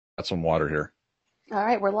some water here. All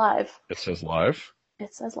right, we're live. It says live.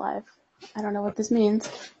 It says live. I don't know what this means,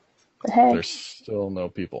 but hey. There's still no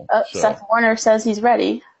people. Oh, So, Seth Warner says he's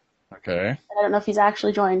ready. okay. I don't know if he's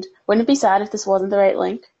actually joined. Wouldn't it be sad if this wasn't the right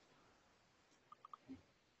link?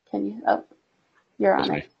 Can you? Oh, you're That's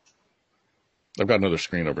on me. it. I've got another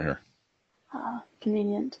screen over here.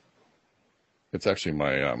 Convenient. It's actually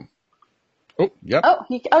my, oh, yep. Oh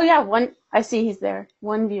yeah, one. I see he's there.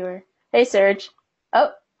 One viewer. Hey, Serge.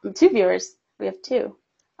 Oh, 2 viewers. We have 2.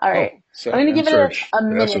 All right. Oh, Seth I'm going to and give it Serge. a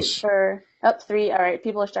minute Yes, for, 3. All right,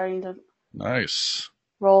 people are starting to nice.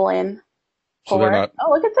 roll in. So they're 4. not,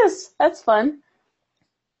 Oh, look at this. That's fun.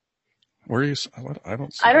 where are you? What? I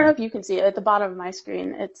don't see I don't know you. if you can see it. At the bottom of my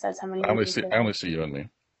screen, it says how many viewers I there. only see you and me.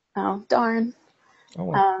 Oh, darn. Oh,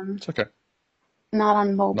 well, it's okay. Not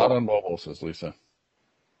on mobile. Not on mobile, says Lisa.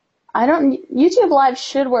 YouTube Live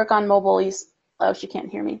should work on mobile. Oh, she can't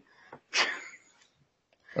hear me.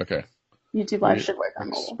 Okay. YouTube Live should work on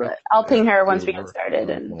mobile, but I'll ping her once we get started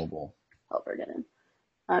and mobile. help her get in.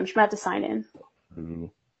 She might have to sign in. Who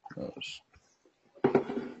knows?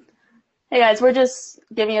 Hey guys, we're just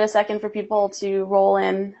giving it a second for people to roll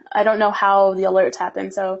in. I don't know how the alerts happen,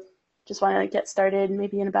 so just want to get started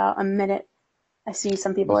maybe in about a minute. I see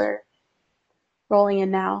some people are rolling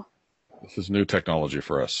in now. This is new technology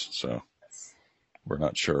for us, so we're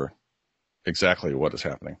not sure exactly what is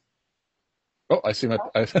happening. Oh, I see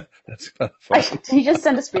that's kind of funny. He just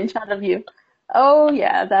sent a screenshot of you. Oh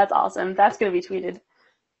yeah, that's awesome. That's going to be tweeted.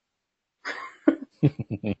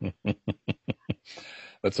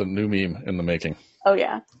 That's a new meme in the making. Oh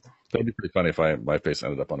yeah. That'd be pretty funny if my face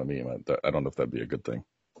ended up on a meme. I don't know if that'd be a good thing.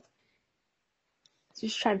 So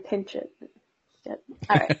just try and pinch it.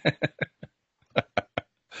 All right.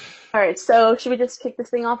 All right. So should we just kick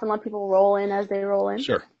this thing off and let people roll in as they roll in?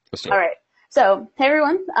 Sure. Let's do it. All right. So hey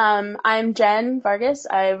everyone. I'm Jen Vargas.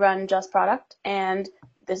 I run Just Product, and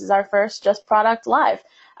this is our first Just Product Live.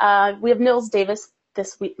 We have Nils Davis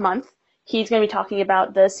this month. He's going to be talking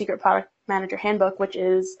about the Secret Product Manager Handbook, which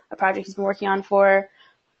is a project he's been working on for a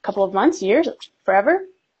couple of months, years, forever.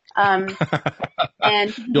 And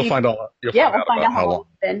we'll find out how long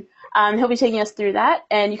it's been. He'll be taking us through that,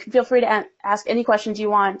 and you can feel free to ask any questions you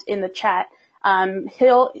want in the chat.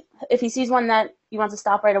 If he sees one that he wants to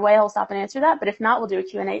stop right away, he'll stop and answer that. But if not, we'll do a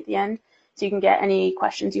Q&A at the end, so you can get any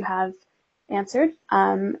questions you have answered.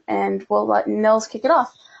 And we'll let Nils kick it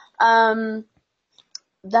off.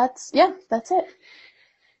 That's it.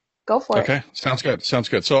 Go for it. Okay, sounds good.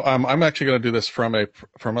 So I'm actually going to do this from a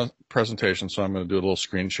presentation. So I'm going to do a little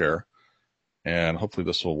screen share, and hopefully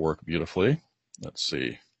this will work beautifully. Let's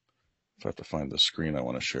see if I have to find the screen I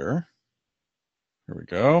want to share. Here we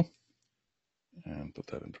go, and put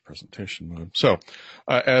that into presentation mode. So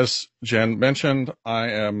as Jen mentioned, I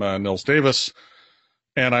am Nils Davis,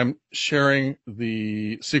 and I'm sharing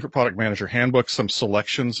the Secret Product Manager Handbook, some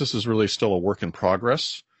selections. This is really still a work in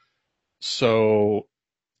progress. So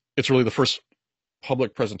it's really the first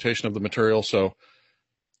public presentation of the material. So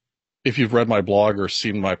if you've read my blog or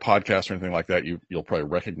seen my podcast or anything like that, you'll probably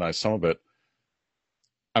recognize some of it.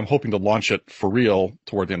 I'm hoping to launch it for real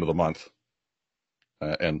toward the end of the month.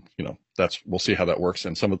 And we'll see how that works.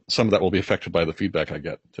 And some of that will be affected by the feedback I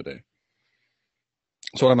get today.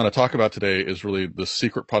 So what I'm going to talk about today is really the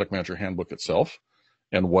Secret Product Manager Handbook itself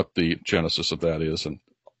and what the genesis of that is, and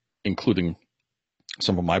including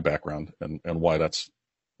some of my background and why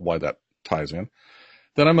that ties in.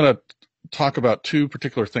 Then I'm going to talk about 2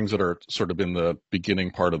 particular things that are sort of in the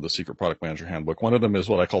beginning part of the Secret Product Manager Handbook. One of them is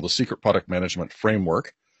what I call the Secret Product Management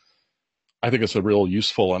Framework. I think it's a real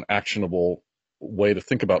useful and actionable way to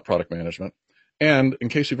think about product management. And in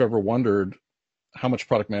case you've ever wondered how much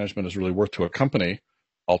product management is really worth to a company,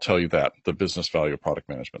 I'll tell you that, the business value of product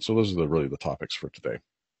management. So those are really the topics for today.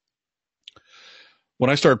 When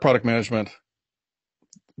I started product management,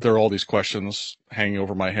 there are all these questions hanging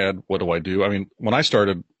over my head. What do I do? I mean, when I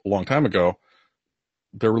started a long time ago,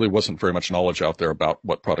 there really wasn't very much knowledge out there about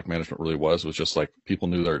what product management really was. It was just like people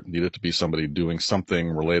knew there needed to be somebody doing something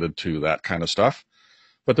related to that kind of stuff,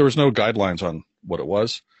 but there was no guidelines on what it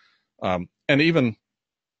was. And even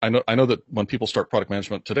I know that when people start product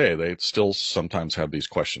management today, they still sometimes have these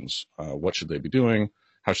questions. What should they be doing?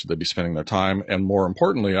 How should they be spending their time? And more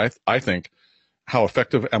importantly, I think, how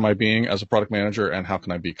effective am I being as a product manager, and how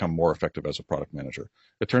can I become more effective as a product manager?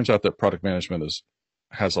 It turns out that product management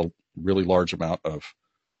has a really large amount of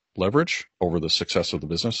leverage over the success of the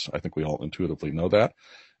business. I think we all intuitively know that.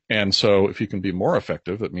 And so if you can be more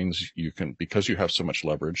effective, that means because you have so much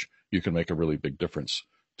leverage, you can make a really big difference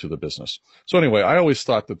to the business. So anyway, I always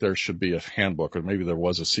thought that there should be a handbook, or maybe there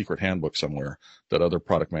was a secret handbook somewhere that other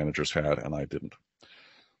product managers had and I didn't.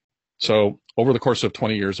 So over the course of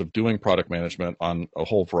 20 years of doing product management on a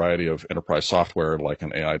whole variety of enterprise software, like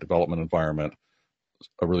an AI development environment,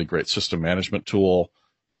 a really great system management tool,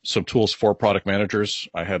 some tools for product managers.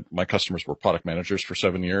 My customers were product managers for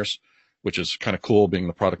 7 years, which is kind of cool, being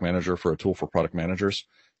the product manager for a tool for product managers.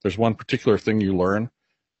 There's one particular thing you learn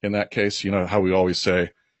in that case. You know how we always say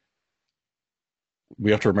we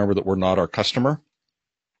have to remember that we're not our customer.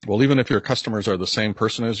 Well, even if your customers are the same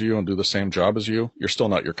person as you and do the same job as you, you're still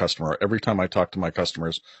not your customer. Every time I talk to my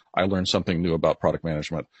customers, I learn something new about product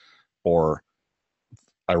management, or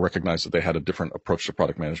I recognized that they had a different approach to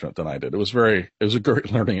product management than I did. It was a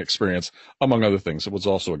great learning experience, among other things. It was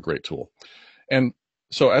also a great tool. And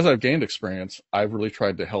so as I've gained experience, I've really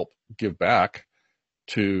tried to help give back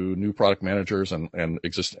to new product managers and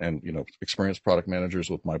experienced product managers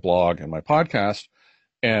with my blog and my podcast.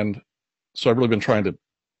 And so I've really been trying to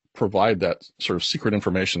provide that sort of secret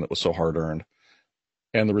information that was so hard earned.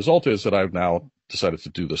 And the result is that I've now decided to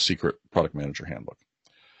do the secret product manager handbook.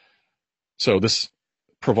 So this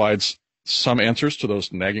provides some answers to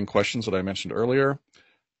those nagging questions that I mentioned earlier.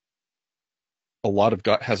 Has a lot of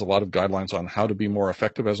guidelines on how to be more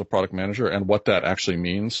effective as a product manager and what that actually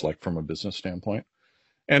means, like from a business standpoint.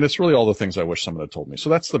 And it's really all the things I wish someone had told me. So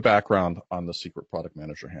that's the background on the secret product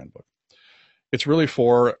manager handbook. It's really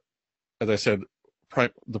for, as I said,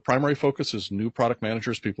 the primary focus is new product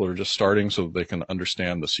managers, people who are just starting, so that they can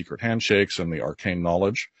understand the secret handshakes and the arcane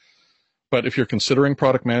knowledge. But if you're considering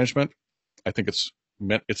product management, I think it's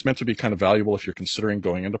meant to be kind of valuable if you're considering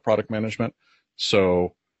going into product management.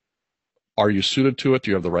 So are you suited to it?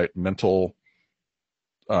 Do you have the right mental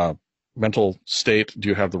state? Do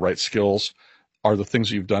you have the right skills? Are the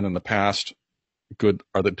things you've done in the past good?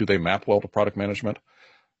 Do they map well to product management?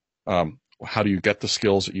 How do you get the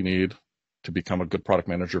skills that you need to become a good product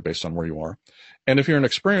manager based on where you are? And if you're an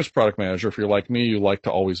experienced product manager, if you're like me, you like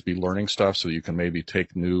to always be learning stuff so you can maybe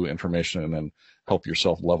take new information and then help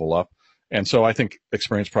yourself level up. And so I think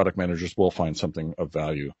experienced product managers will find something of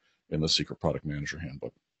value in the Secret Product Manager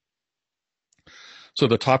Handbook. So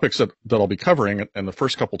the topics that I'll be covering, and the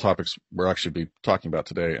first couple topics we'll actually be talking about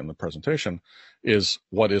today in the presentation, is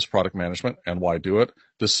what is product management and why do it?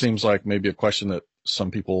 This seems like maybe a question that some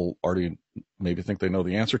people already maybe think they know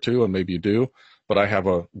the answer to, and maybe you do, but I have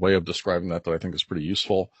a way of describing that I think is pretty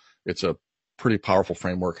useful. It's a pretty powerful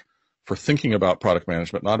framework for thinking about product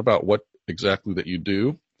management, not about what exactly that you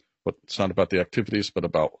do, but it's not about the activities, but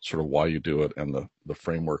about sort of why you do it and the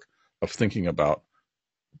framework of thinking about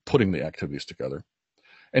putting the activities together.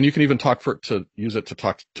 And you can even use it to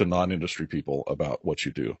talk to non-industry people about what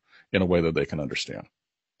you do in a way that they can understand.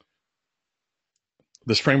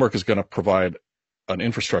 This framework is going to provide an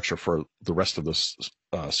infrastructure for the rest of this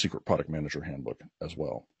Secret Product Manager Handbook as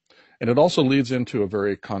well. And it also leads into a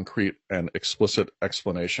very concrete and explicit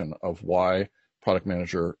explanation of why product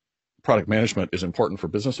management is important for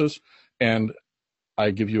businesses. And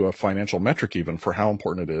I give you a financial metric even for how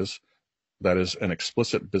important it is. That is an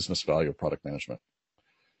explicit business value of product management.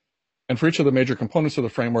 And for each of the major components of the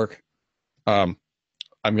framework, I'm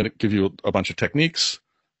going to give you a bunch of techniques,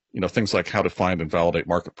 things like how to find and validate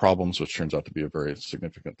market problems, which turns out to be a very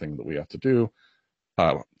significant thing that we have to do,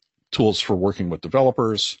 tools for working with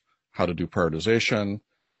developers, how to do prioritization,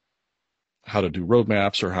 how to do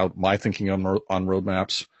roadmaps, or how my thinking on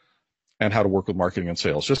roadmaps, and how to work with marketing and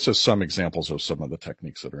sales, just as some examples of some of the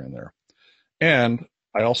techniques that are in there. And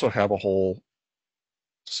I also have a whole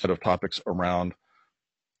set of topics around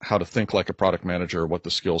how to think like a product manager, what the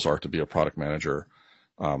skills are to be a product manager,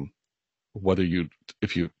 to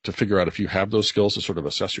figure out if you have those skills to sort of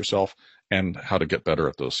assess yourself, and how to get better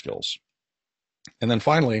at those skills. And then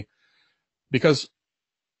finally, because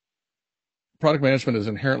product management is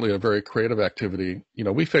inherently a very creative activity,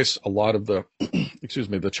 we face a lot of the,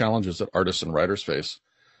 the challenges that artists and writers face,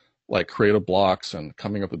 like creative blocks and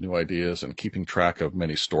coming up with new ideas and keeping track of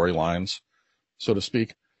many storylines, so to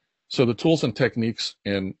speak. So the tools and techniques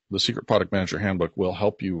in the Secret Product Manager Handbook will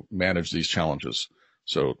help you manage these challenges.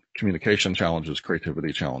 So communication challenges,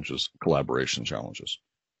 creativity challenges, collaboration challenges.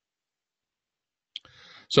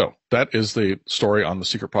 So that is the story on the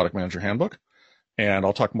Secret Product Manager Handbook. And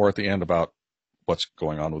I'll talk more at the end about what's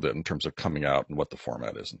going on with it in terms of coming out and what the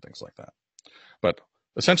format is and things like that. But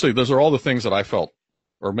essentially, those are all the things that I felt,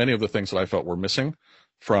 or many of the things that I felt were missing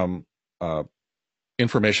from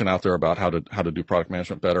information out there about how to do product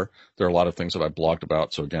management better. There are a lot of things that I blogged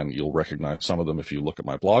about. So again, you'll recognize some of them if you look at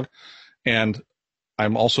my blog. And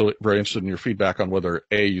I'm also very interested in your feedback on whether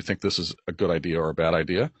you think this is a good idea or a bad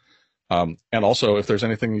idea. And also if there's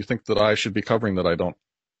anything you think that I should be covering that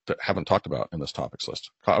haven't talked about in this topics list.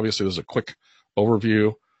 Obviously, this is a quick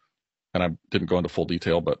overview. and I didn't go into full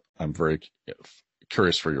detail, but I'm very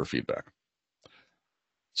curious for your feedback.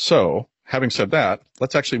 So having said that,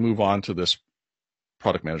 let's actually move on to this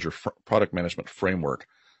product management framework,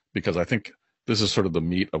 because I think this is sort of the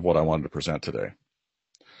meat of what I wanted to present today.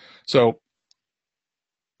 So,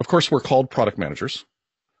 of course, we're called product managers.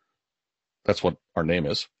 That's what our name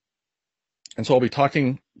is. And so I'll be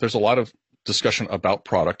talking, there's a lot of discussion about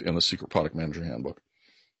product in the Secret Product Manager Handbook.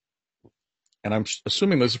 And I'm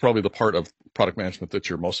assuming this is probably the part of product management that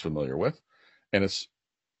you're most familiar with. And it's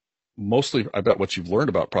mostly, I bet what you've learned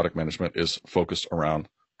about product management is focused around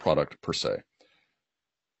product per se.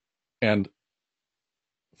 And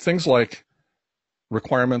things like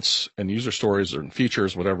requirements and user stories and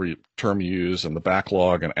features, whatever term you use, and the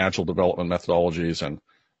backlog and agile development methodologies, and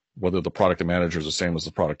whether the product manager is the same as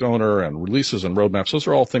the product owner, and releases and roadmaps, those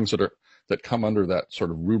are all things that come under that sort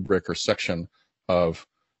of rubric or section of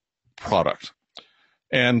product.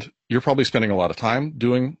 And you're probably spending a lot of time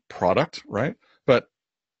doing product, right? But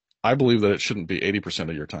I believe that it shouldn't be 80%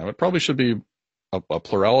 of your time. It probably should be a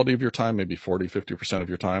plurality of your time, maybe 40, 50% of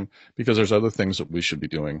your time, because there's other things that we should be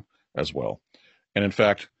doing as well. And in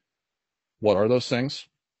fact, what are those things?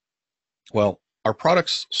 Well, our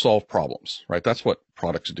products solve problems, right? That's what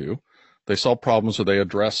products do. They solve problems, or they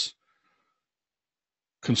address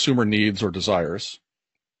consumer needs or desires.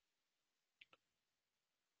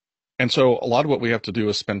 And so a lot of what we have to do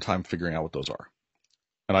is spend time figuring out what those are.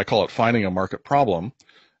 And I call it finding a market problem.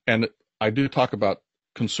 And I do talk about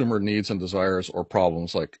consumer needs and desires or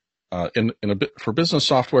problems, like for business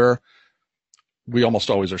software, we almost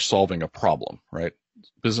always are solving a problem, right?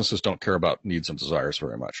 Businesses don't care about needs and desires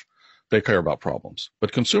very much. They care about problems.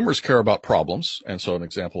 But consumers care about problems. And so an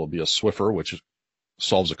example would be a Swiffer, which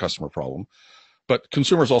solves a customer problem. But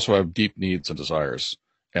consumers also have deep needs and desires.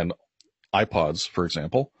 And iPods, for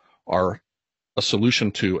example, are a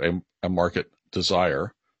solution to a market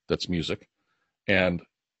desire that's music. And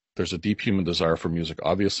there's a deep human desire for music.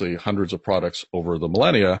 Obviously, hundreds of products over the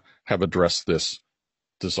millennia have addressed this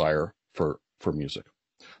desire for music.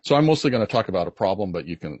 So I'm mostly going to talk about a problem, but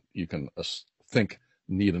you can think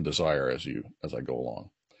need and desire as I go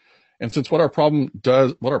along. And since what our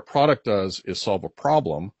product does is solve a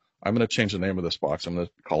problem, I'm going to change the name of this box. I'm going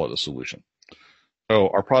to call it a solution. So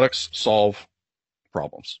our products solve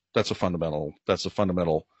problems. That's a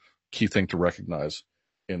fundamental key thing to recognize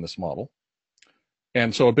in this model.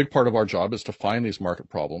 And so a big part of our job is to find these market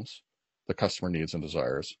problems, the customer needs and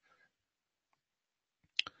desires.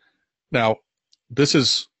 Now, this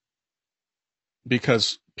is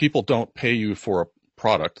because people don't pay you for a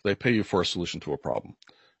product, they pay you for a solution to a problem.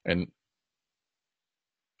 And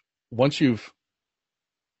once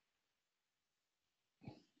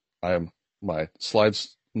my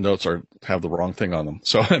slides notes have the wrong thing on them.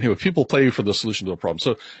 So anyway, people pay you for the solution to a problem.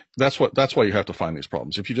 So that's why you have to find these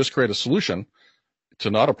problems. If you just create a solution to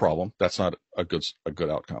not a problem, that's not a good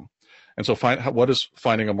outcome. And so what does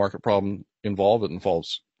finding a market problem involve? It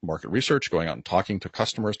involves market research, going out and talking to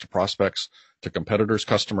customers, to prospects, to competitors'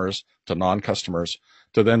 customers, to non-customers,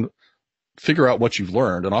 to then figure out what you've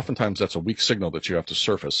learned. And oftentimes that's a weak signal that you have to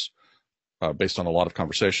surface based on a lot of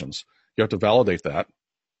conversations. You have to validate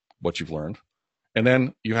what you've learned. And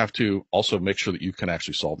then you have to also make sure that you can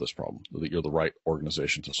actually solve this problem, that you're the right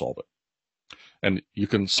organization to solve it. And you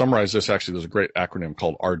can summarize this. Actually, there's a great acronym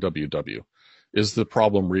called RWW. Is the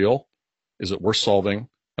problem real? Is it worth solving?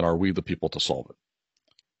 And are we the people to solve it?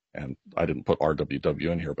 And I didn't put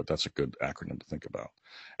RWW in here, but that's a good acronym to think about.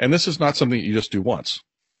 And this is not something you just do once.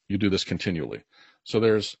 You do this continually.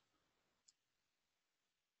 So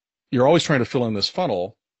you're always trying to fill in this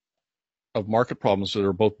funnel of market problems that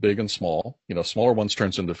are both big and small. Smaller ones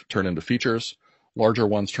turn into features. Larger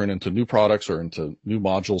ones turn into new products or into new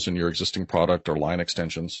modules in your existing product or line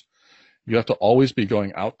extensions. You have to always be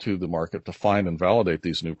going out to the market to find and validate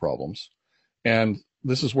these new problems. And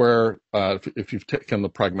this is where, if you've taken the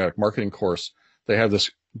pragmatic marketing course, they have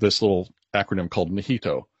this little acronym called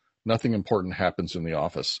NIHITO. Nothing important happens in the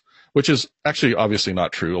office, which is actually obviously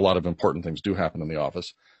not true. A lot of important things do happen in the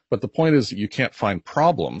office. But the point is that you can't find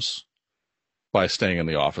problems by staying in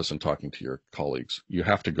the office and talking to your colleagues. You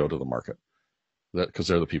have to go to the market, because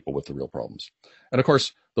they're the people with the real problems. And of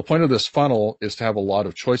course, the point of this funnel is to have a lot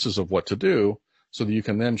of choices of what to do, so that you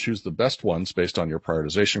can then choose the best ones based on your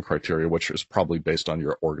prioritization criteria, which is probably based on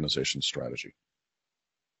your organization's strategy.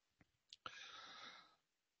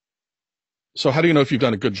 So how do you know if you've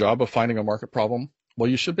done a good job of finding a market problem? Well,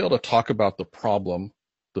 you should be able to talk about the problem,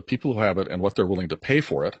 the people who have it, and what they're willing to pay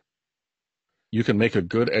for it. You can make a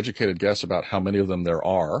good educated guess about how many of them there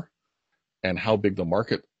are and how big the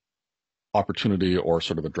market opportunity or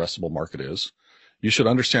sort of addressable market is. You should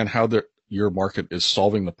understand how your market is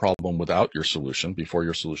solving the problem without your solution before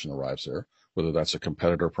your solution arrives there, whether that's a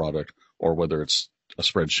competitor product or whether it's a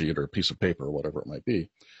spreadsheet or a piece of paper or whatever it might be.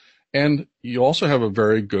 And you also have a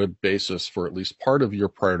very good basis for at least part of your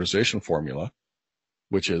prioritization formula,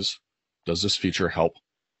 which is, does this feature help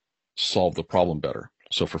solve the problem better?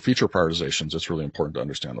 So for feature prioritizations, it's really important to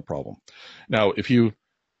understand the problem. Now, if you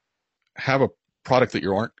have a product that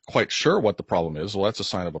you aren't quite sure what the problem is, well, that's a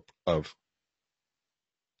sign of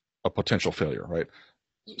a potential failure, right?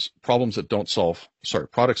 Products that don't solve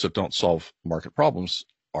market problems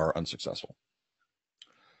are unsuccessful.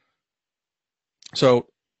 So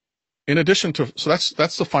in addition to,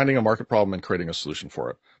 that's the finding a market problem and creating a solution for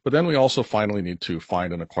it. But then we also finally need to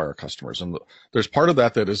find and acquire customers. And there's part of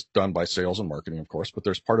that is done by sales and marketing, of course, but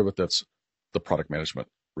there's part of it that's the product management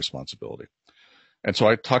responsibility. And so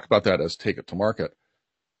I talk about that as take it to market.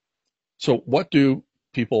 So what do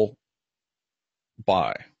people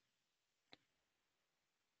buy?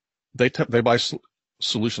 They buy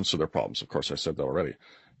solutions to their problems. Of course, I said that already.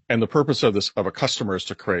 And the purpose of a company is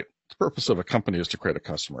to create a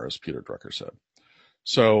customer, as Peter Drucker said.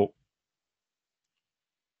 So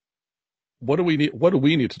what do we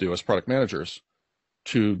need to do as product managers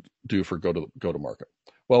to do for go to market?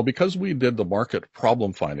 Well, because we did the market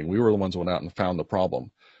problem finding, we were the ones who went out and found the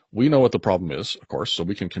problem. We know what the problem is, of course, so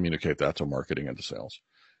we can communicate that to marketing and to sales.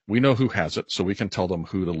 We know who has it, so we can tell them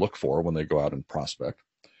who to look for when they go out and prospect.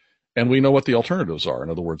 And we know what the alternatives are. In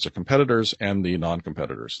other words, the competitors and the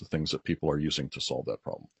non-competitors, the things that people are using to solve that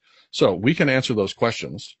problem. So we can answer those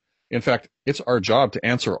questions. In fact, it's our job to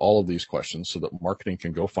answer all of these questions so that marketing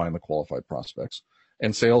can go find the qualified prospects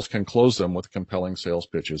and sales can close them with compelling sales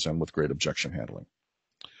pitches and with great objection handling.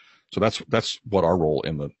 So that's what our role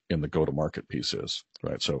in the go-to-market piece is,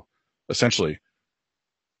 right? So essentially,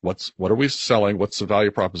 what are we selling? What's the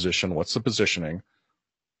value proposition? What's the positioning?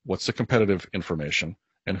 What's the competitive information?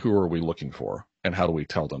 And who are we looking for? And how do we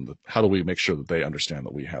tell them how do we make sure that they understand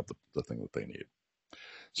that we have the thing that they need?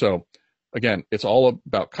 So again, it's all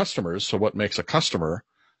about customers. So what makes a customer?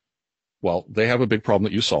 Well, they have a big problem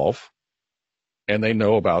that you solve and they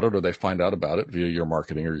know about it or they find out about it via your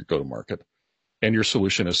marketing or your go-to-market. And your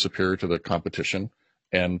solution is superior to the competition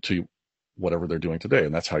and to whatever they're doing today.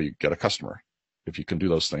 And that's how you get a customer. If you can do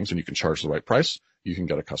those things and you can charge the right price, you can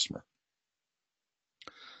get a customer.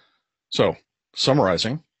 So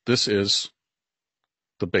summarizing, this is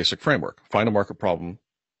the basic framework. Find a market problem,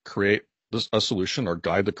 create a solution or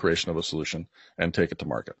guide the creation of a solution, and take it to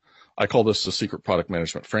market. I call this the secret product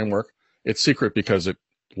management framework. It's secret because it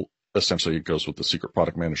essentially goes with the secret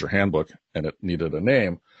product manager handbook and it needed a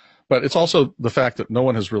name. But it's also the fact that no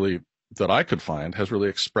one has really, that I could find, has really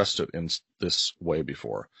expressed it in this way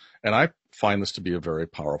before. And I find this to be a very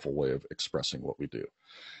powerful way of expressing what we do.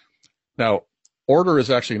 Now, order is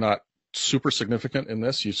actually not super significant in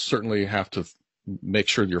this. You certainly have to make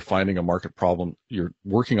sure you're finding a market problem. You're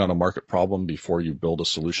working on a market problem before you build a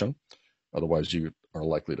solution. Otherwise, you are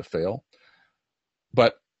likely to fail.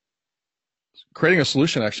 But creating a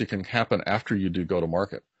solution actually can happen after you do go to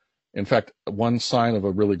market. In fact, one sign of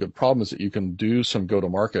a really good problem is that you can do some go to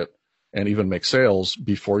market and even make sales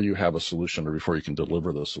before you have a solution or before you can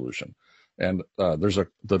deliver the solution. And there's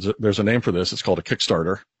a name for this. It's called a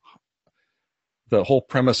Kickstarter. The whole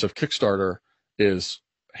premise of Kickstarter is,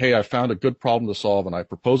 hey, I found a good problem to solve and I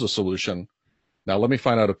propose a solution. Now let me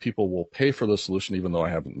find out if people will pay for the solution even though I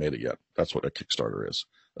haven't made it yet. That's what a Kickstarter is,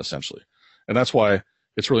 essentially. And that's why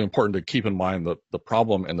it's really important to keep in mind the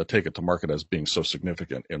problem and the take it to market as being so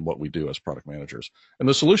significant in what we do as product managers. And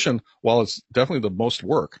the solution, while it's definitely the most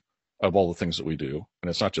work of all the things that we do, and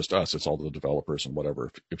it's not just us, it's all the developers and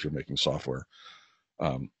whatever, if you're making software,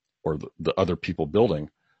 or the other people building,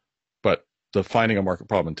 but the finding a market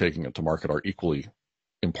problem and taking it to market are equally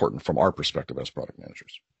important from our perspective as product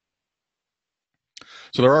managers.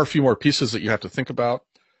 So there are a few more pieces that you have to think about.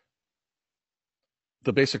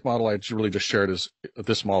 The basic model I really just shared is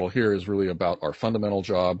this model here is really about our fundamental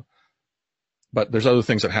job, but there's other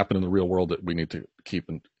things that happen in the real world that we need to keep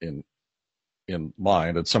in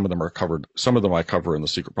mind, and some of them are covered. Some of them I cover in the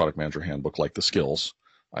Secret Product Manager Handbook, like the skills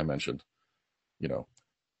I mentioned. You know,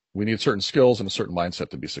 we need certain skills and a certain mindset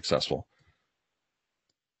to be successful.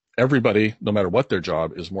 Everybody, no matter what their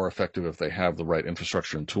job, is more effective if they have the right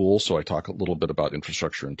infrastructure and tools. So I talk a little bit about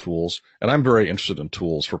infrastructure and tools, and I'm very interested in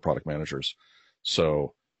tools for product managers.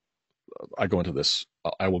 So I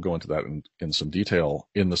will go into that in some detail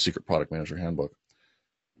in the Secret Product Manager Handbook.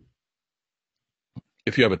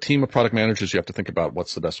 If you have a team of product managers, you have to think about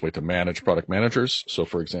what's the best way to manage product managers. So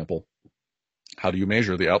for example, how do you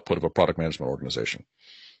measure the output of a product management organization?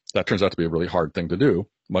 That turns out to be a really hard thing to do,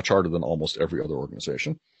 much harder than almost every other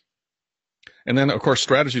organization. And then, of course,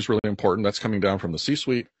 strategy is really important. That's coming down from the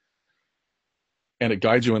C-suite. And it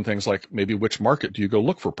guides you in things like maybe which market do you go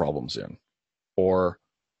look for problems in, or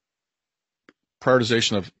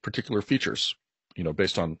prioritization of particular features,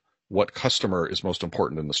 based on what customer is most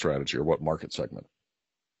important in the strategy or what market segment.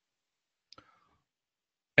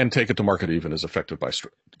 And take it to market even is affected by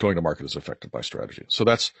going to market is affected by strategy. So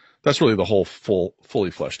that's really the whole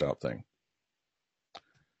fully fleshed out thing.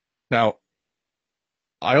 Now,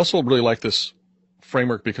 I also really like this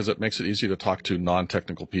framework because it makes it easy to talk to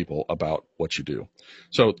non-technical people about what you do.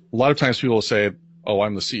 So a lot of times people will say, oh,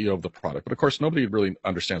 I'm the CEO of the product, but of course nobody really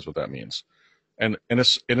understands what that means. And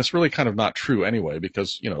it's really kind of not true anyway,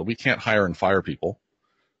 because we can't hire and fire people.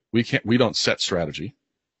 We don't set strategy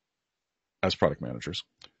as product managers.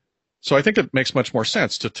 So I think it makes much more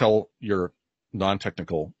sense to tell your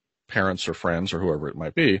non-technical parents or friends or whoever it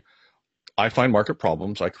might be, I find market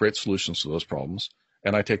problems, I create solutions to those problems,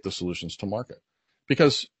 and I take the solutions to market.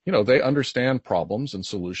 Because they understand problems and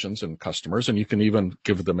solutions and customers, and you can even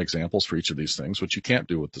give them examples for each of these things, which you can't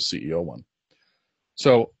do with the CEO one.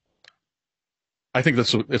 So I think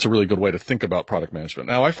it's a really good way to think about product management.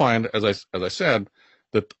 Now, I find, as I said,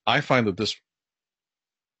 that I find that this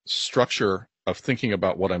structure of thinking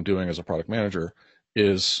about what I'm doing as a product manager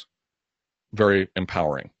is very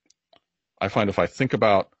empowering. I find if I think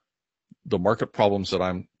about the market problems that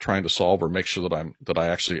I'm trying to solve, or make sure that I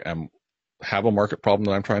actually have a market problem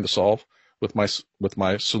that I'm trying to solve with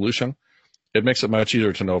my solution, it makes it much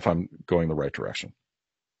easier to know if I'm going the right direction.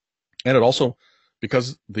 And it also,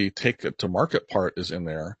 because the take it to market part is in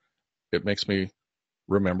there, it makes me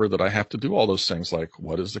remember that I have to do all those things like,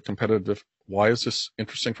 why is this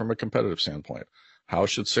interesting from a competitive standpoint? How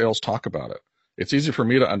should sales talk about it? It's easy for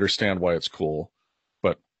me to understand why it's cool,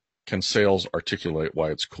 but can sales articulate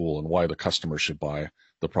why it's cool and why the customer should buy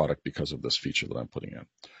the product because of this feature that I'm putting in?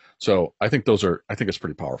 So I think it's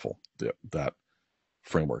pretty powerful, that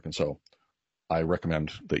framework. And so I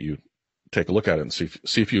recommend that you take a look at it and see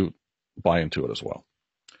if you buy into it as well.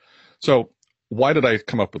 So why did I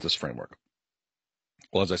come up with this framework?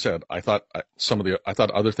 Well, as I said, I thought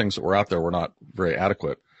other things that were out there were not very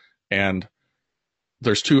adequate. And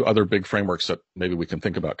there's two other big frameworks that maybe we can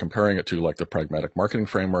think about comparing it to, like the Pragmatic Marketing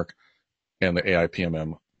Framework and the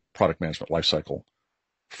AI-PMM Product Management Lifecycle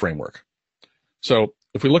Framework. So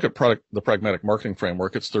if we look at the Pragmatic Marketing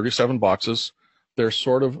Framework, it's 37 boxes. They're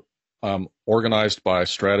sort of organized by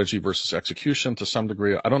strategy versus execution to some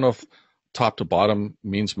degree. I don't know if top to bottom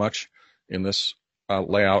means much in this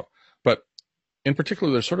layout, but in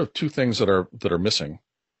particular, there's sort of two things that are missing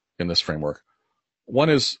in this framework. One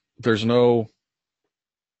is there's no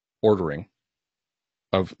ordering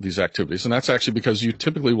of these activities, and that's actually because you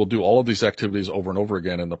typically will do all of these activities over and over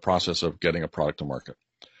again in the process of getting a product to market.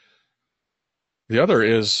 The other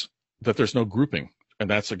is that there's no grouping, and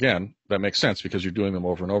that makes sense because you're doing them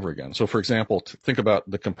over and over again. So for example, think about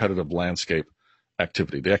the competitive landscape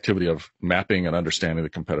activity, the activity of mapping and understanding the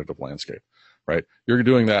competitive landscape, right? You're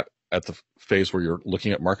doing that at the phase where you're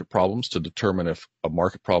looking at market problems to determine if a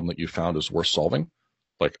market problem that you found is worth solving.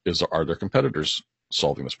 Like, are there competitors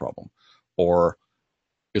solving this problem? Or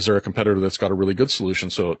is there a competitor that's got a really good solution,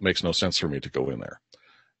 so it makes no sense for me to go in there?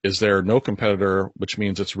 Is there no competitor, which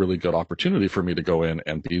means it's a really good opportunity for me to go in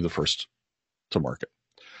and be the first to market?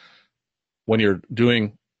 When you're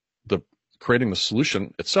creating the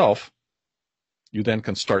solution itself, you then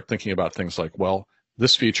can start thinking about things like, well,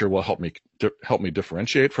 this feature will help me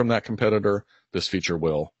differentiate from that competitor. This feature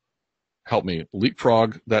will help me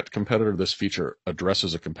leapfrog that competitor. This feature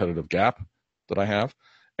addresses a competitive gap that I have.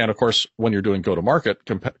 And of course, when you're doing go-to-market,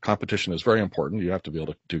 competition is very important. You have to be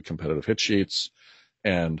able to do competitive hit sheets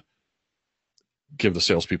and give the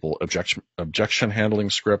salespeople objection handling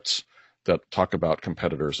scripts that talk about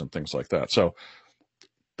competitors and things like that. So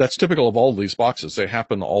that's typical of all of these boxes. They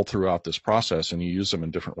happen all throughout this process, and you use them in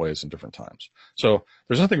different ways and different times. So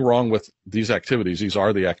there's nothing wrong with these activities. These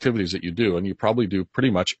are the activities that you do, and you probably do pretty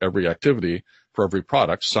much every activity for every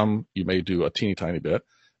product. Some you may do a teeny tiny bit,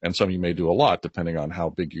 and some you may do a lot, depending on how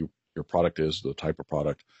big your product is, the type of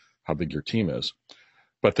product, how big your team is.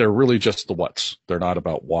 But they're really just the what's. They're not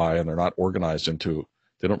about why, and they're not organized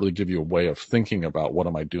they don't really give you a way of thinking about what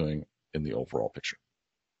am I doing in the overall picture.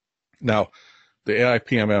 Now, the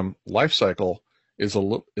AI-PMM lifecycle is a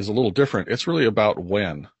little different. It's really about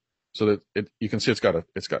when, so that you can see it's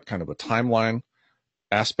got kind of a timeline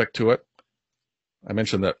aspect to it. I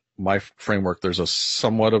mentioned that my framework, there's a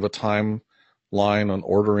somewhat of a timeline on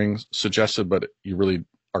ordering suggested, but you really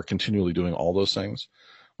are continually doing all those things.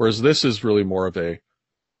 Whereas this is really more of a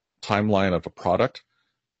timeline of a product,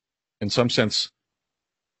 in some sense,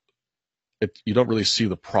 you don't really see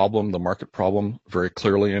the problem, the market problem, very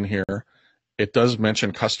clearly in here. It does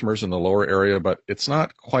mention customers in the lower area, but it's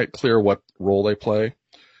not quite clear what role they play,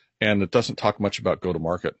 and it doesn't talk much about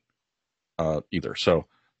go-to-market either. So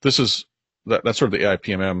that's sort of the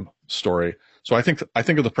AIPMM story. So I think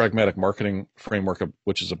of the pragmatic marketing framework,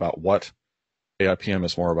 which is about what. AIPM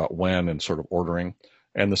is more about when and sort of ordering,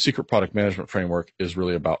 and the secret product management framework is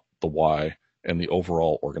really about the why and the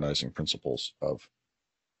overall organizing principles of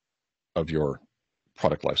your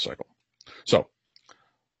product lifecycle. So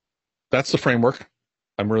that's the framework.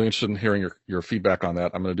 I'm really interested in hearing your feedback on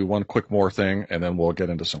that. I'm going to do one quick more thing, and then we'll get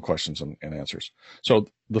into some questions and answers. So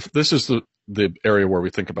this is the area where we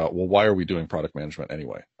think about, well, why are we doing product management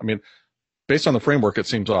anyway? I mean, based on the framework, it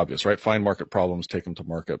seems obvious, right? Find market problems, take them to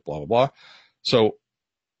market, blah, blah, blah. So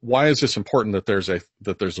why is this important that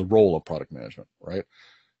there's a role of product management, right?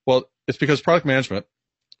 Well, it's because product management,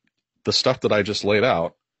 the stuff that I just laid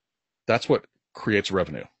out, that's what creates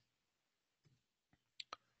revenue.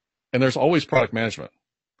 And there's always product management.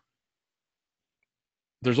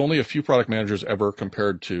 There's only a few product managers ever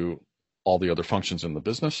compared to all the other functions in the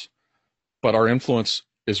business, but our influence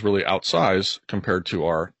is really outsized compared to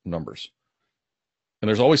our numbers. And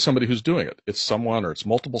there's always somebody who's doing it. It's someone or it's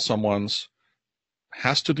multiple someones.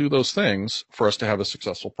 Has to do those things for us to have a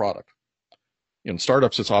successful product. In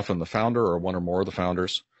startups, it's often the founder or one or more of the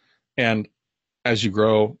founders. And as you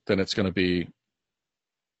grow, then you're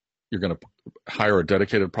going to hire a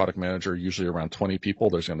dedicated product manager, usually around 20 people.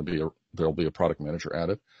 There'll be a product manager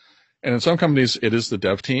added. And in some companies, it is the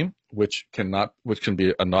dev team, which can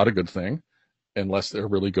be not a good thing unless they're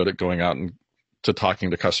really good at going out and to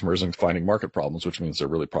talking to customers and finding market problems, which means they're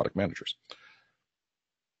really product managers.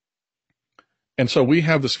 And so we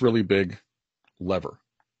have this really big lever.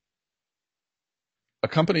 A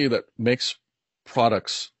company that makes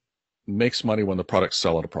products makes money when the products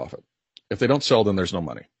sell at a profit. If they don't sell, then there's no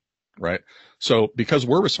money, right? So because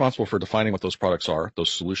we're responsible for defining what those products are,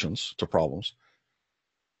 those solutions to problems,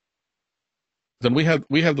 then we have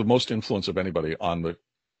the most influence of anybody on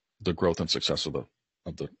the growth and success of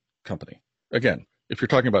the company. Again, if you're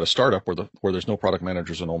talking about a startup where there's no product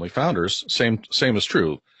managers and only founders, same is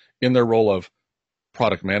true. In their role of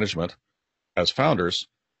product management as founders,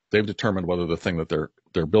 they've determined whether the thing that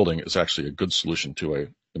they're building is actually a good solution to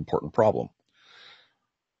an important problem.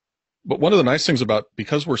 But one of the nice things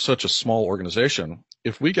because we're such a small organization,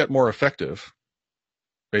 if we get more effective,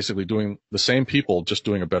 basically doing the same people, just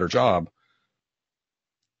doing a better job,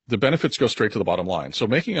 the benefits go straight to the bottom line. So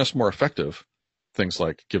making us more effective, things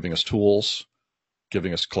like giving us tools,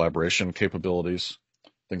 giving us collaboration capabilities,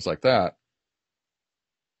 things like that,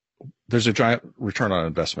 there's a giant return on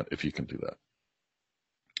investment if you can do that.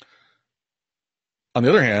 On the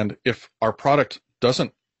other hand, if our product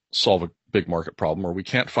doesn't solve a big market problem or we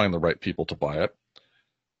can't find the right people to buy it,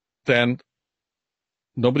 then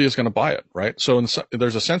nobody is going to buy it, right? So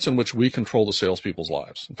there's a sense in which we control the salespeople's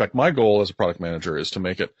lives. In fact, my goal as a product manager is to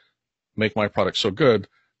make my product so good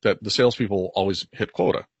that the salespeople always hit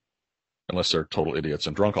quota, unless they're total idiots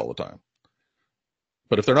and drunk all the time.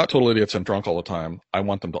 But if they're not total idiots and drunk all the time, I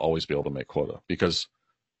want them to always be able to make quota because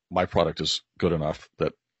my product is good enough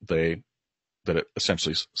that it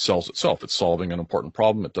essentially sells itself. It's solving an important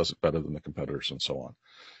problem. It does it better than the competitors and so on.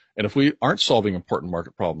 And if we aren't solving important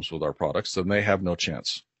market problems with our products, then they have no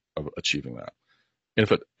chance of achieving that.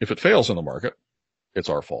 And if it fails in the market, it's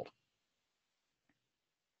our fault.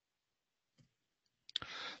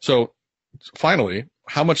 So finally,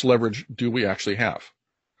 how much leverage do we actually have?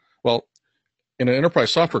 Well, in an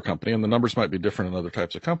enterprise software company, and the numbers might be different in other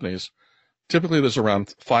types of companies, typically there's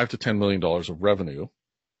around $5 to $10 million of revenue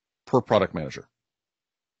per product manager.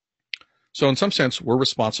 So in some sense, we're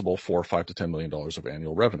responsible for $5 to $10 million of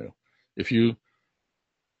annual revenue. If you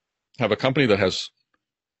have a company that has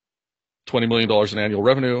 $20 million in annual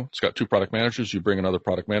revenue, it's got 2 product managers, you bring another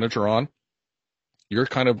product manager on, you're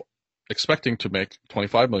kind of expecting to make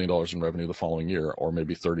 $25 million in revenue the following year, or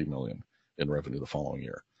maybe $30 million in revenue the following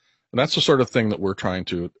year. And that's the sort of thing that we're trying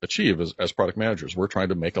to achieve as product managers. We're trying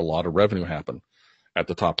to make a lot of revenue happen at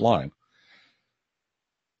the top line.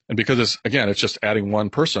 And because it's just adding one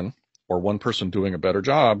person or one person doing a better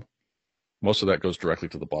job, most of that goes directly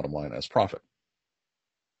to the bottom line as profit.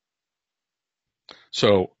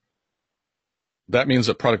 So that means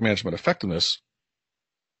that product management effectiveness,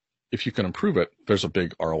 if you can improve it, there's a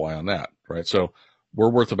big ROI on that, right? So we're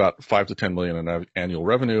worth about $5 to $10 million in annual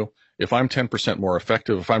revenue. If I'm 10% more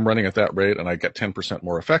effective, if I'm running at that rate and I get 10%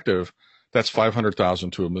 more effective, that's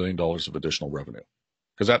 $500,000 to $1 million of additional revenue.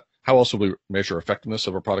 Because how else will we measure effectiveness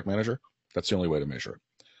of a product manager? That's the only way to measure it.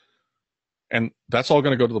 And that's all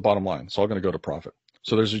going to go to the bottom line. It's all going to go to profit.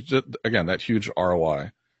 So there's, again, that huge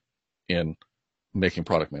ROI in making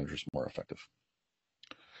product managers more effective.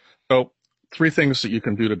 So 3 things that you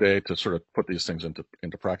can do today to sort of put these things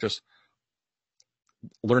into practice.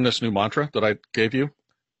 Learn this new mantra that I gave you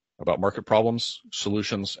about market problems,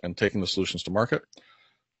 solutions, and taking the solutions to market.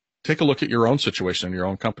 Take a look at your own situation in your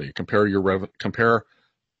own company. Compare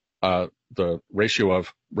the ratio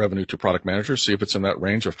of revenue to product managers. See if it's in that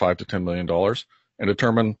range of $5 to $10 million, and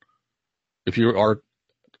determine if you are,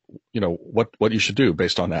 what you should do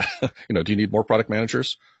based on that. Do you need more product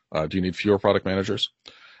managers? Do you need fewer product managers?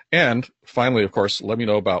 And finally, of course, let me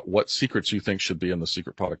know about what secrets you think should be in the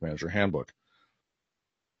Secret Product Manager Handbook,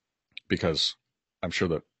 because I'm sure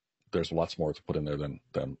that there's lots more to put in there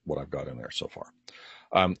than what I've got in there so far.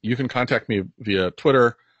 You can contact me via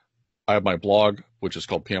Twitter. I have my blog, which is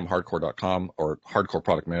called pmhardcore.com, or Hardcore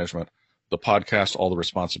Product Management. The podcast, All the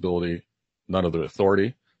Responsibility, None of the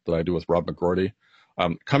Authority, that I do with Rob McGroarty.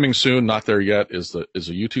 Coming soon, not there yet, is a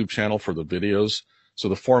YouTube channel for the videos. So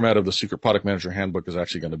the format of the Secret Product Manager Handbook is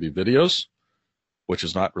actually going to be videos, which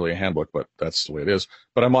is not really a handbook, but that's the way it is.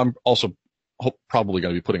 But I'm also probably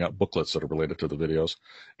going to be putting out booklets that are related to the videos.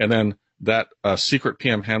 And then that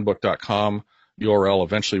secretpmhandbook.com URL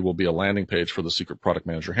eventually will be a landing page for the Secret Product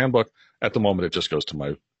Manager Handbook. At the moment, it just goes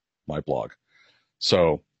to my blog.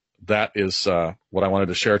 So that is what I wanted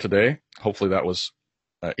to share today. Hopefully that was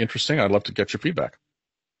interesting. I'd love to get your feedback.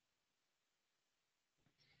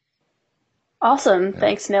 Awesome. Yeah.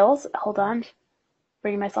 Thanks, Nils. Hold on.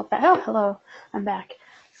 Bringing myself back. Oh, hello. I'm back.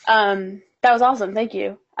 That was awesome. Thank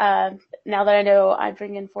you. Now that I know I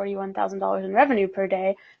bring in $41,000 in revenue per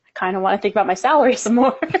day, I kind of want to think about my salary some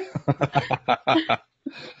more.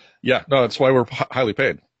 Yeah, no, that's why we're highly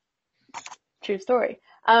paid. True story.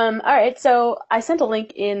 All right, so I sent a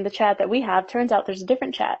link in the chat that we have. Turns out there's a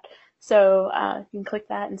different chat. So you can click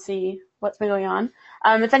that and see what's been going on.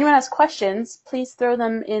 If anyone has questions, please throw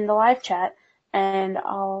them in the live chat, and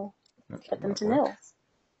I'll get them to Nils.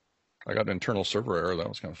 I got an internal server error. That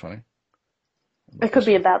was kind of funny. It could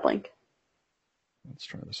be a bad link. Let's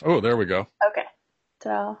try this. Oh, there we go. Okay.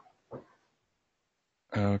 So.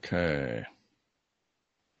 Okay.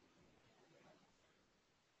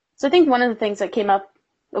 So I think one of the things that came up,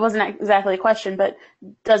 it wasn't exactly a question, but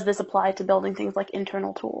does this apply to building things like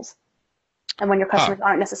internal tools? And when your customers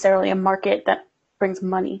aren't necessarily a market that brings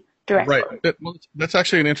money directly. Right. Well, that's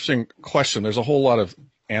actually an interesting question. There's a whole lot of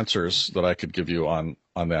answers that I could give you on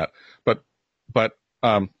that. But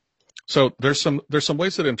so there's some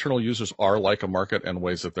ways that internal users are like a market and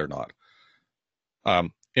ways that they're not.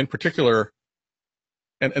 In particular,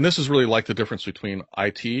 and this is really like the difference between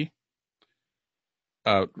IT,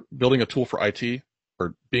 building a tool for IT,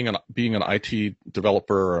 or being an IT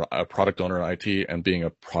developer or a product owner in IT, and being a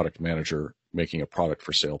product manager making a product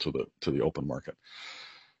for sale to the open market.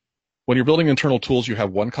 When you're building internal tools, you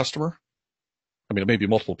have one customer. I mean, it may be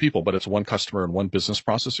multiple people, but it's one customer and one business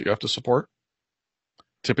process that you have to support,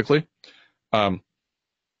 typically. Now,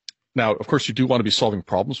 of course, you do want to be solving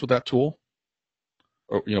problems with that tool,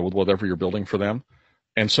 or, with whatever you're building for them.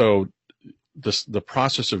 And so the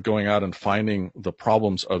process of going out and finding the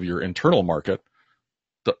problems of your internal market,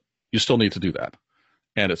 you still need to do that.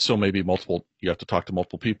 And it still may be multiple. You have to talk to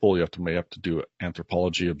multiple people. You may have to do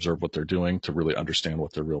anthropology, observe what they're doing to really understand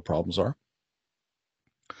what their real problems are.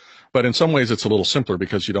 But in some ways, it's a little simpler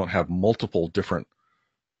because you don't have multiple different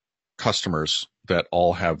customers that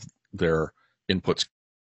all have their inputs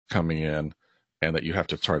coming in, and that you have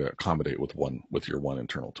to try to accommodate with your one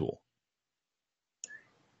internal tool.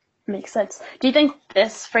 Makes sense. Do you think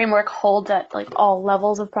this framework holds at like all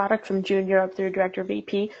levels of product, from junior up through director,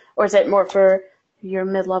 VP, or is it more for your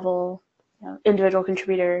mid-level, individual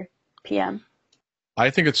contributor, PM?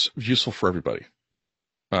 I think it's useful for everybody.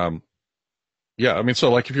 Yeah, I mean,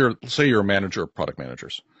 so like say you're a manager of product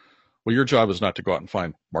managers. Well, your job is not to go out and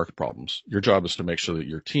find market problems. Your job is to make sure that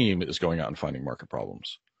your team is going out and finding market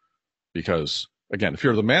problems. Because again, if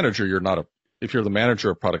you're the manager, if you're the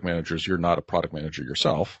manager of product managers, you're not a product manager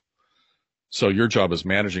yourself. So your job is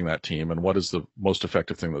managing that team, and what is the most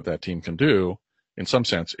effective thing that team can do? In some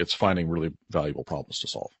sense, it's finding really valuable problems to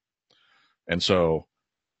solve. And so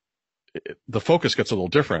the focus gets a little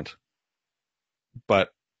different,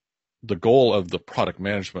 but the goal of the product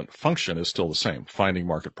management function is still the same: finding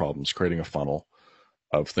market problems, creating a funnel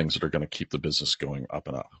of things that are going to keep the business going up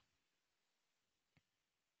and up.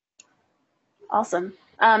 Awesome.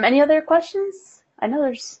 Any other questions? I know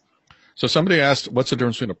there's... So somebody asked, what's the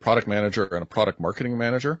difference between a product manager and a product marketing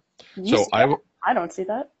manager? I don't see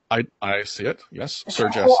that. I see it, yes. Is there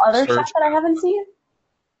a whole other chat that I haven't seen?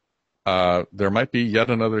 There might be yet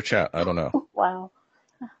another chat. I don't know. Wow.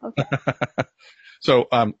 Okay. So,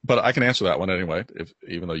 but I can answer that one anyway,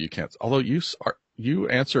 even though you can't. Although you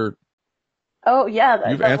answer, Oh yeah,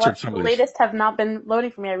 you've the answered some of these. latest have not been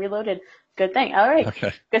loading for me. I reloaded. Good thing. All right.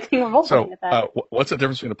 Okay. Good thing we're both looking So, at that. what's the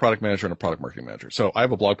difference between a product manager and a product marketing manager? So, I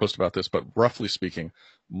have a blog post about this, but roughly speaking,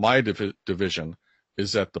 my division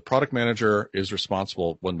is that the product manager is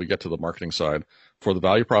responsible when we get to the marketing side for the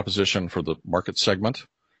value proposition, for the market segment,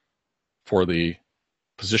 for the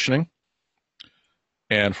positioning,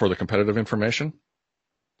 and for the competitive information,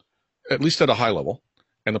 at least at a high level.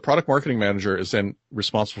 And the product marketing manager is then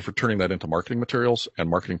responsible for turning that into marketing materials and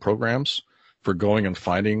marketing programs, for going and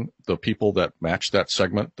finding the people that match that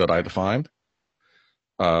segment that I defined,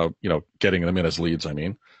 getting them in as leads, I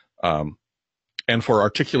mean, and for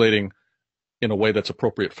articulating in a way that's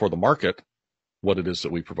appropriate for the market what it is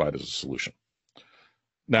that we provide as a solution.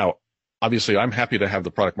 Now, obviously, I'm happy to have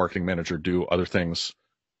the product marketing manager do other things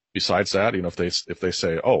besides that. If they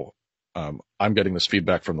say, oh, I'm getting this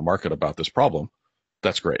feedback from the market about this problem,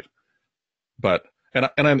 that's great. But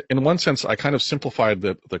and in one sense, I kind of simplified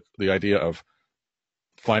the idea of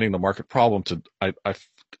finding the market problem to I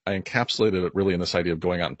encapsulated it really in this idea of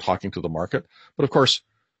going out and talking to the market. But of course,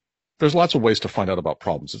 there's lots of ways to find out about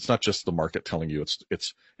problems. It's not just the market telling you.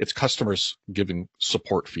 It's customers giving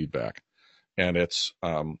support feedback, and it's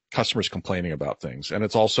customers complaining about things, and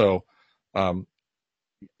it's also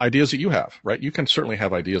ideas that you have. Right? You can certainly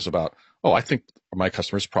have ideas about, oh, I think my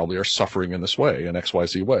customers probably are suffering in this way, in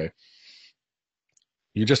XYZ way.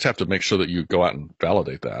 You just have to make sure that you go out and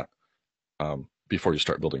validate that before you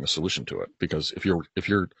start building a solution to it. Because if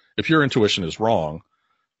your intuition is wrong,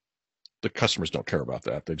 the customers don't care about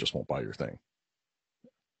that. They just won't buy your thing.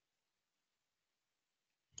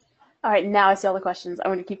 All right, now I see all the questions.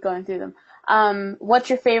 I'm going to keep going through them. What's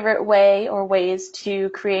your favorite way or ways to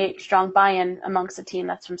create strong buy-in amongst a team?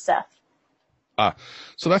 That's from Seth.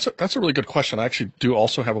 So that's a really good question. I actually do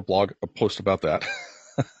also have a post about that.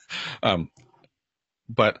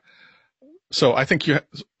 But so I think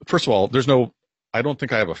first of all, I don't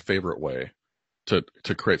think I have a favorite way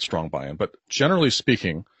to create strong buy-in, but generally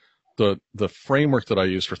speaking, the framework that I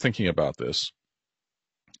use for thinking about this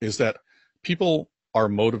is that people are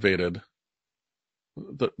motivated.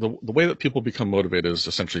 The way that people become motivated is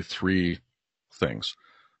essentially three things: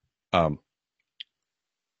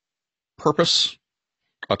 purpose,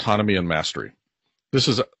 autonomy, and mastery. There's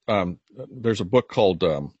a book called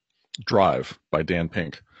Drive by Dan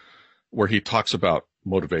Pink, where he talks about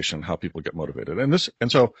motivation, how people get motivated.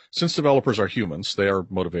 And so since developers are humans, they are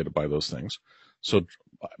motivated by those things. So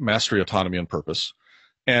mastery, autonomy, and purpose.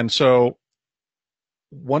 And so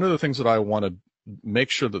one of the things that I want to make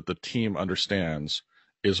sure that the team understands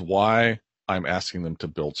is why I'm asking them to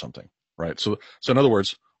build something, right? So in other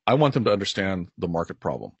words, I want them to understand the market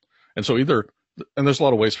problem. And so and there's a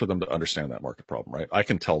lot of ways for them to understand that market problem, right? I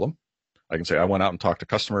can tell them, I can say, I went out and talked to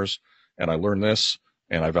customers and I learned this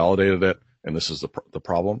and I validated it, and this is the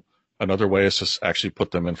problem. Another way is to actually put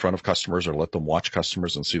them in front of customers or let them watch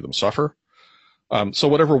customers and see them suffer. So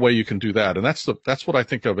whatever way you can do that, and that's what I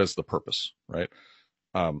think of as the purpose, right?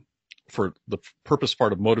 For the purpose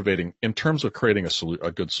part of motivating in terms of creating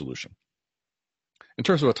a good solution. In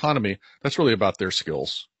terms of autonomy, that's really about their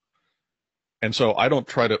skills. And so I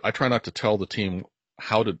try not to tell the team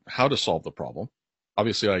how to solve the problem.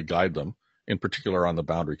 Obviously, I guide them, in particular on the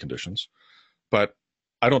boundary conditions, but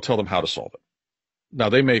I don't tell them how to solve it. Now,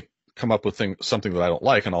 they may come up with something that I don't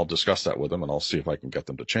like, and I'll discuss that with them, and I'll see if I can get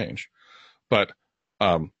them to change. But,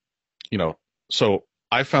 so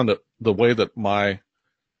I found that the way that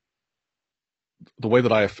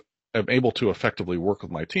I am able to effectively work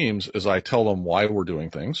with my teams is I tell them why we're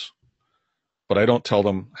doing things, but I don't tell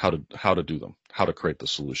them how to do them, how to create the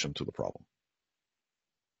solution to the problem.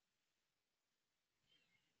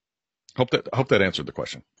 Hope that answered the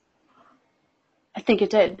question. I think it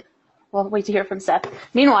did. Well, wait to hear from Seth.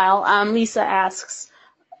 Meanwhile, Lisa asks,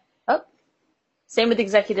 same with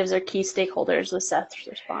executives or key stakeholders with Seth's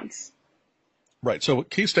response. Right. So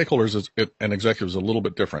key stakeholders and executives is a little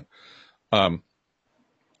bit different,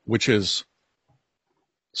 which is,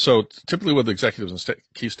 so typically with executives and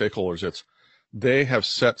key stakeholders, they have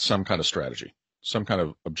set some kind of strategy, some kind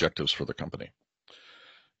of objectives for the company.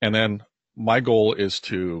 And then my goal is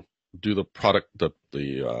to do the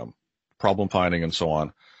problem finding and so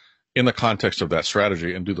on in the context of that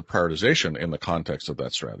strategy, and do the prioritization in the context of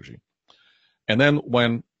that strategy. And then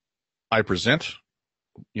when I present,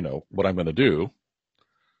 what I'm going to do,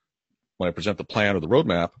 when I present the plan or the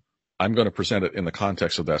roadmap, I'm going to present it in the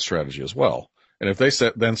context of that strategy as well. And if they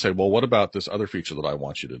then say, well, what about this other feature that I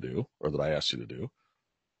want you to do, or that I asked you to do?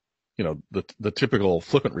 the typical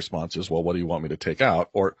flippant response is, well, what do you want me to take out?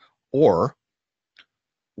 Or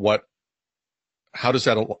what, how does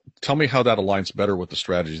that, tell me how that aligns better with the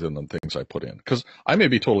strategy than the things I put in? Because I may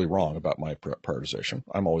be totally wrong about my prioritization.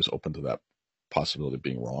 I'm always open to that possibility of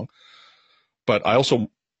being wrong. But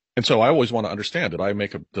so I always want to understand, did I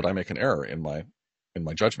make an error in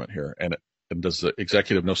my judgment here? And does the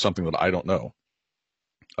executive know something that I don't know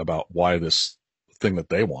about why this thing that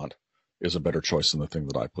they want is a better choice than the thing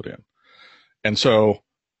that I put in? And so,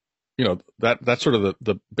 that's sort of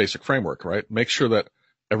the basic framework, right? Make sure that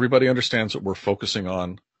everybody understands that we're focusing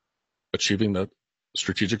on achieving the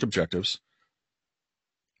strategic objectives,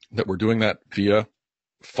 that we're doing that via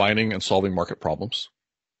finding and solving market problems,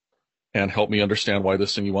 and help me understand why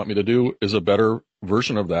this thing you want me to do is a better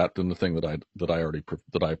version of that than the thing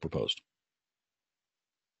that I proposed.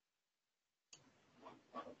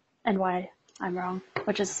 And why I'm wrong,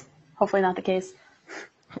 which is hopefully not the case.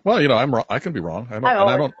 Well, I'm wrong. I can be wrong.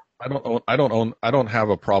 I don't have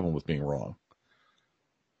a problem with being wrong.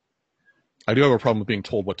 I do have a problem with being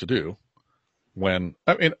told what to do. When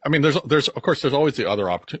there's of course there's always the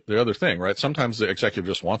other thing, right? Sometimes the executive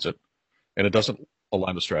just wants it, and it doesn't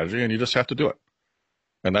align to strategy, and you just have to do it.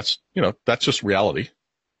 And that's just reality.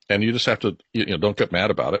 And you just have to, don't get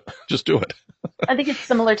mad about it. Just do it. I think it's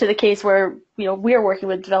similar to the case where, we're working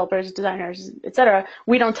with developers, designers, et cetera.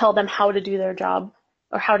 We don't tell them how to do their job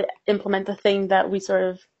or how to implement the thing that we sort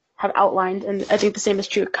of have outlined. And I think the same is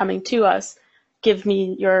true coming to us. Give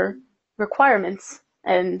me your requirements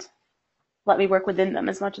and let me work within them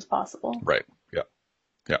as much as possible. Right. Yeah.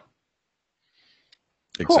 Yeah.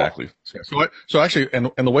 Cool. Exactly. So actually,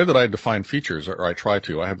 and the way that I define features, or I try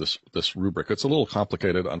to, I have this rubric. It's a little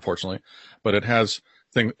complicated, unfortunately, but it has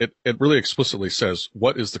it really explicitly says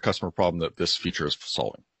what is the customer problem that this feature is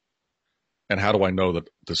solving, and how do I know that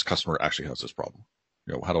this customer actually has this problem?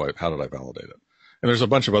 How did I validate it? And there's a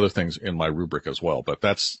bunch of other things in my rubric as well, but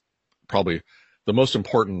that's probably the most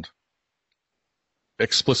important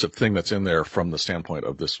explicit thing that's in there from the standpoint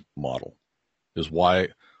of this model is why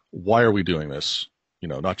are we doing this?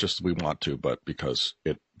 Not just we want to, but because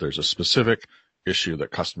there's a specific issue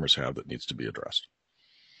that customers have that needs to be addressed.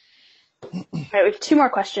 All right, we have two more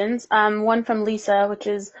questions. One from Lisa, which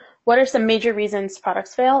is, what are some major reasons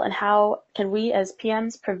products fail, and how can we as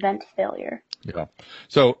PMs prevent failure? Yeah.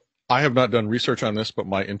 So I have not done research on this, but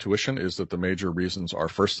my intuition is that the major reasons are,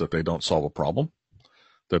 first, that they don't solve a problem,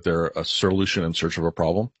 that they're a solution in search of a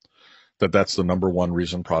problem, that's the number one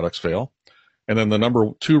reason products fail. And then the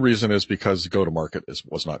number two reason is because go-to-market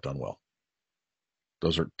was not done well.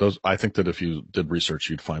 Those. I think that if you did research,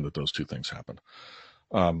 you'd find that those two things happened.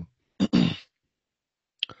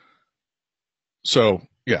 So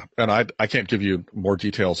yeah, and I can't give you more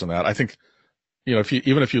details than that. I think, if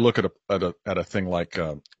you look at a thing like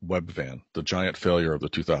Webvan, the giant failure of the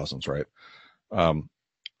 2000s, right?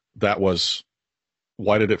 That was,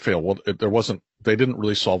 why did it fail? Well, they didn't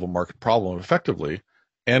really solve a market problem effectively,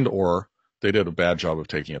 or they did a bad job of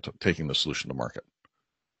taking the solution to market.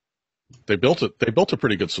 They built a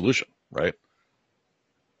pretty good solution, right?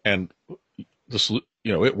 And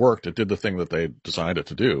it worked. It did the thing that they designed it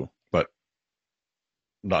to do, but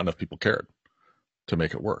not enough people cared to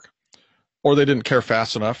make it work, or they didn't care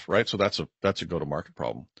fast enough, right? So that's a go-to-market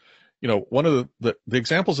problem. One of the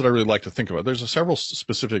examples that I really like to think about, there's several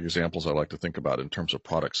specific examples I like to think about in terms of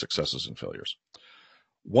product successes and failures.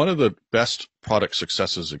 One of the best product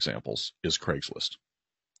successes examples is Craigslist.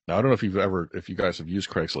 Now, I don't know if you guys have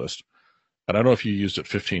used Craigslist, and I don't know if you used it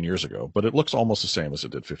 15 years ago, but it looks almost the same as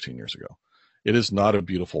it did 15 years ago. It is not a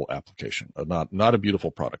beautiful application, not a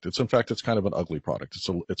beautiful product. In fact, it's kind of an ugly product.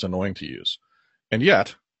 It's annoying to use, and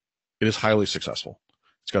yet it is highly successful.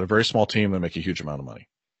 It's got a very small team that make a huge amount of money.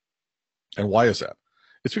 And why is that?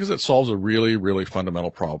 It's because it solves a really, really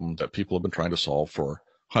fundamental problem that people have been trying to solve for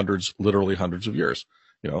literally hundreds of years.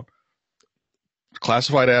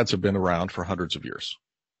 Classified ads have been around for hundreds of years,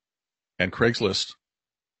 and Craigslist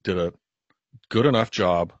did a good enough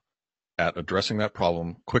job at addressing that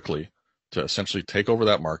problem quickly to essentially take over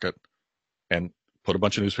that market and put a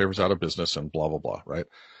bunch of newspapers out of business and blah, blah, blah, right?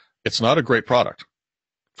 It's not a great product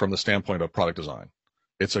from the standpoint of product design.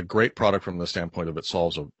 It's a great product from the standpoint of it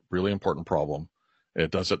solves a really important problem.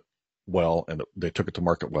 It does it well, and they took it to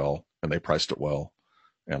market well, and they priced it well,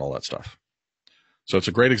 and all that stuff. So it's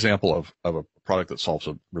a great example of a product that solves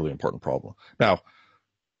a really important problem. Now,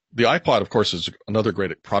 the iPod, of course, is another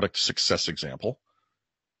great product success example.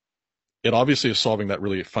 It obviously is solving that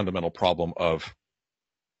really fundamental problem of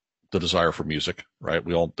the desire for music, right?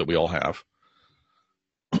 We all have.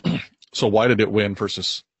 So why did it win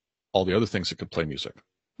versus all the other things that could play music?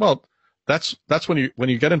 Well, that's when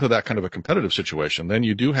you get into that kind of a competitive situation, then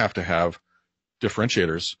you do have to have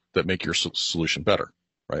differentiators that make your solution better,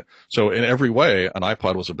 right? So in every way,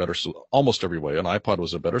 almost every way, an iPod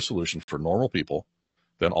was a better solution for normal people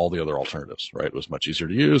than all the other alternatives, right? It was much easier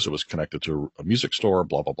to use. It was connected to a music store,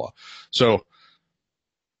 blah, blah, blah. So,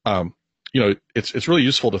 it's really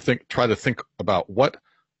useful to try to think about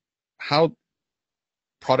how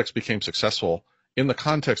products became successful in the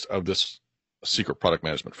context of this secret product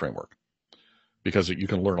management framework, because you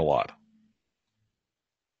can learn a lot.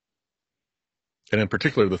 And in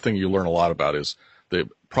particular, the thing you learn a lot about is the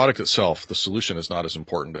product itself. The solution is not as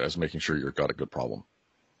important as making sure you've got a good problem.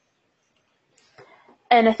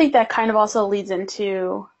 And I think that kind of also leads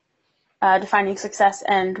into defining success,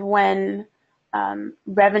 and when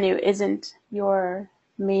revenue isn't your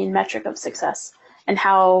main metric of success, and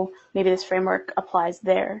how maybe this framework applies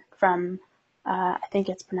there from, I think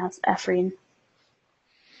it's pronounced Efreen.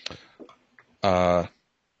 Should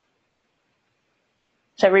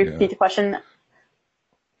I repeat the question?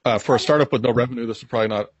 For a startup with no revenue, this would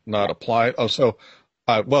probably not apply. So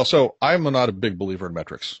I'm not a big believer in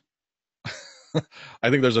metrics. I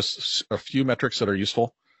think there's a few metrics that are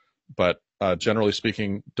useful, but generally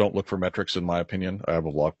speaking, don't look for metrics, in my opinion. I have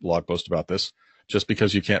a blog post about this. Just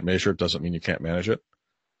because you can't measure it doesn't mean you can't manage it.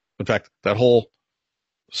 In fact, that whole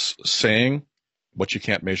saying, what you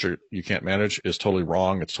can't measure, you can't manage, is totally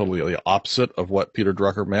wrong. It's totally the opposite of what Peter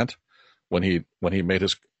Drucker meant when he made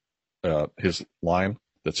his line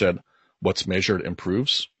that said, "What's measured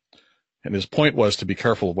improves." And his point was to be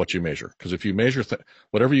careful of what you measure, because if you measure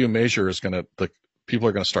whatever you measure is people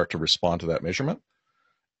are going to start to respond to that measurement.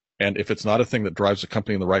 And if it's not a thing that drives the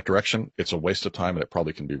company in the right direction, it's a waste of time, and it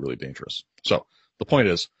probably can be really dangerous. So the point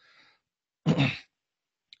is,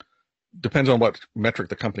 depends on what metric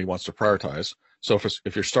the company wants to prioritize. So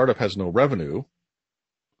if your startup has no revenue,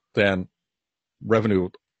 then revenue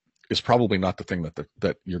is probably not the thing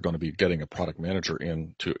that you're going to be getting a product manager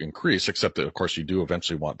in to increase, except that, of course, you do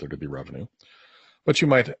eventually want there to be revenue. But you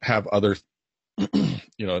might have other, in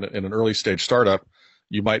an early stage startup,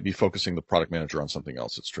 you might be focusing the product manager on something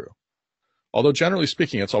else. It's true. Although generally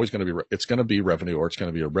speaking, it's always going to be revenue, or it's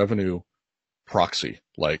going to be a revenue proxy,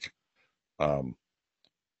 like, and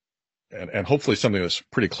hopefully something that's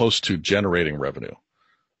pretty close to generating revenue,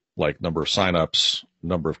 like number of signups,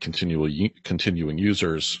 number of continuing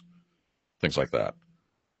users, things like that.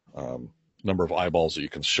 Number of eyeballs that you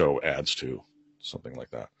can show ads to, something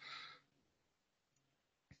like that.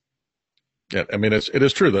 Yeah, I mean, it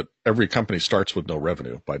is true that every company starts with no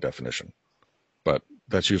revenue by definition, but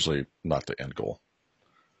that's usually not the end goal.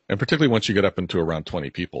 And particularly once you get up into around 20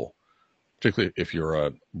 people, particularly if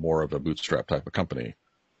you're more of a bootstrap type of company,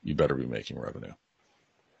 you better be making revenue.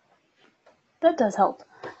 That does help.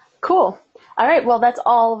 Cool. All right. Well, that's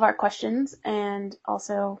all of our questions, and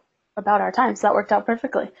also about our time, so that worked out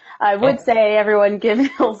perfectly. I would say everyone give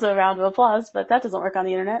Nils a round of applause, but that doesn't work on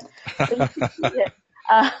the internet.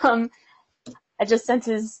 So I just sent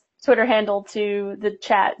his Twitter handle to the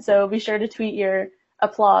chat, so be sure to tweet your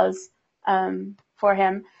applause for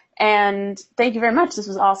him. And thank you very much. This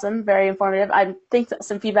was awesome, very informative. I think that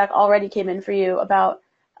some feedback already came in for you about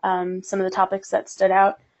some of the topics that stood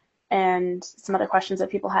out and some other questions that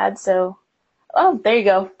people had. So, there you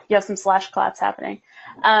go. You have some slash claps happening.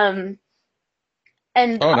 Nice,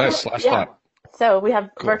 slash clap. So we have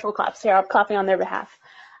virtual claps here. I'm clapping on their behalf.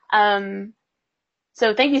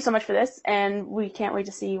 So thank you so much for this, and we can't wait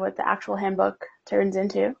to see what the actual handbook turns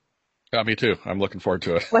into. Yeah, me too. I'm looking forward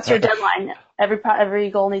to it. What's your deadline? Every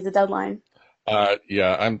goal needs a deadline.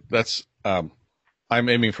 I'm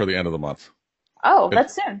aiming for the end of the month. Oh,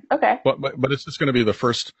 that's soon. Okay. But it's just going to be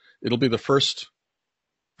it'll be the first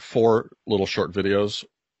 4 little short videos.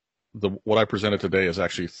 What I presented today is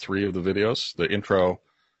actually 3 of the videos: the intro,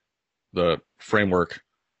 the framework,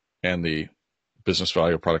 and the business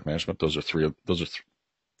value of product management. Those are 3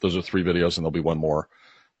 videos, and there'll be one more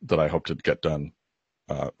that I hope to get done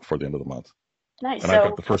for the end of the month. Nice. And I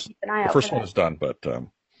think the first one is done, but the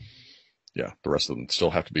rest of them still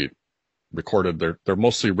have to be recorded. They're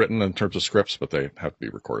mostly written in terms of scripts, but they have to be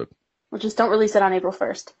recorded. Well, just don't release it on April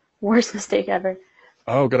 1st. Worst mistake ever.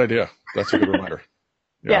 Oh, good idea. That's a good reminder.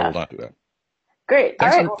 I will not do that. Great.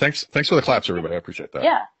 Thanks for the claps, everybody. I appreciate that.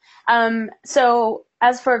 Yeah. So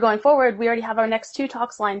as for going forward, we already have our next 2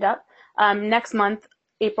 talks lined up. Next month,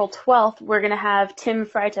 April 12th, we're going to have Tim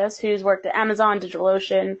Freitas, who's worked at Amazon,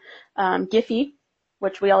 DigitalOcean, Giphy,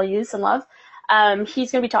 which we all use and love.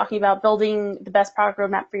 He's going to be talking about building the best product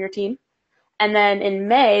roadmap for your team. And then in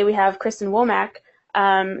May, we have Kristen Womack.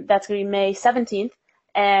 That's going to be May 17th.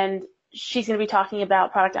 And she's going to be talking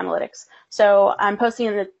about product analytics. So I'm posting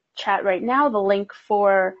in the chat right now the link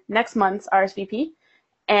for next month's RSVP,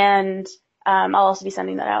 and I'll also be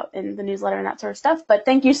sending that out in the newsletter and that sort of stuff. But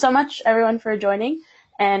thank you so much, everyone, for joining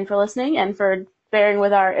and for listening and for bearing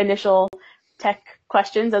with our initial tech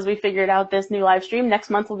questions as we figured out this new live stream. Next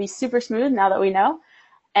month will be super smooth now that we know.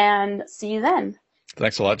 And see you then.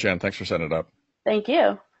 Thanks a lot, Jen. Thanks for setting it up. Thank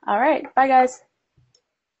you. All right. Bye, guys.